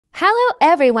Hello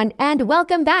everyone and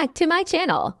welcome back to my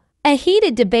channel. A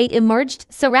heated debate emerged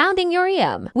surrounding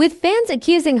Yeoreum, with fans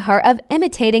accusing her of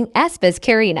imitating aespa's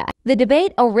Karina. The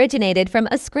debate originated from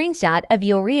a screenshot of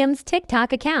Yeoreum's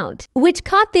TikTok account, which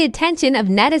caught the attention of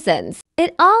netizens.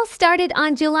 It all started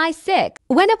on July 6,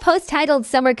 when a post titled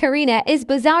 "Summer Karina is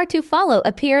bizarre to follow"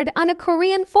 appeared on a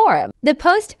Korean forum. The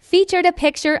post featured a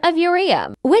picture of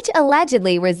Yeoreum, which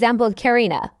allegedly resembled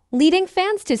Karina, leading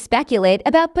fans to speculate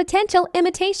about potential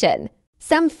imitation.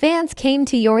 Some fans came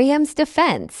to Yeoreum's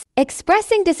defense,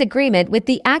 expressing disagreement with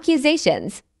the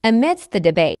accusations. Amidst the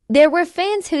debate, there were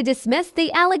fans who dismissed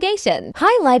the allegation,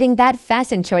 highlighting that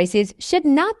fashion choices should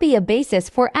not be a basis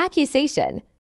for accusation.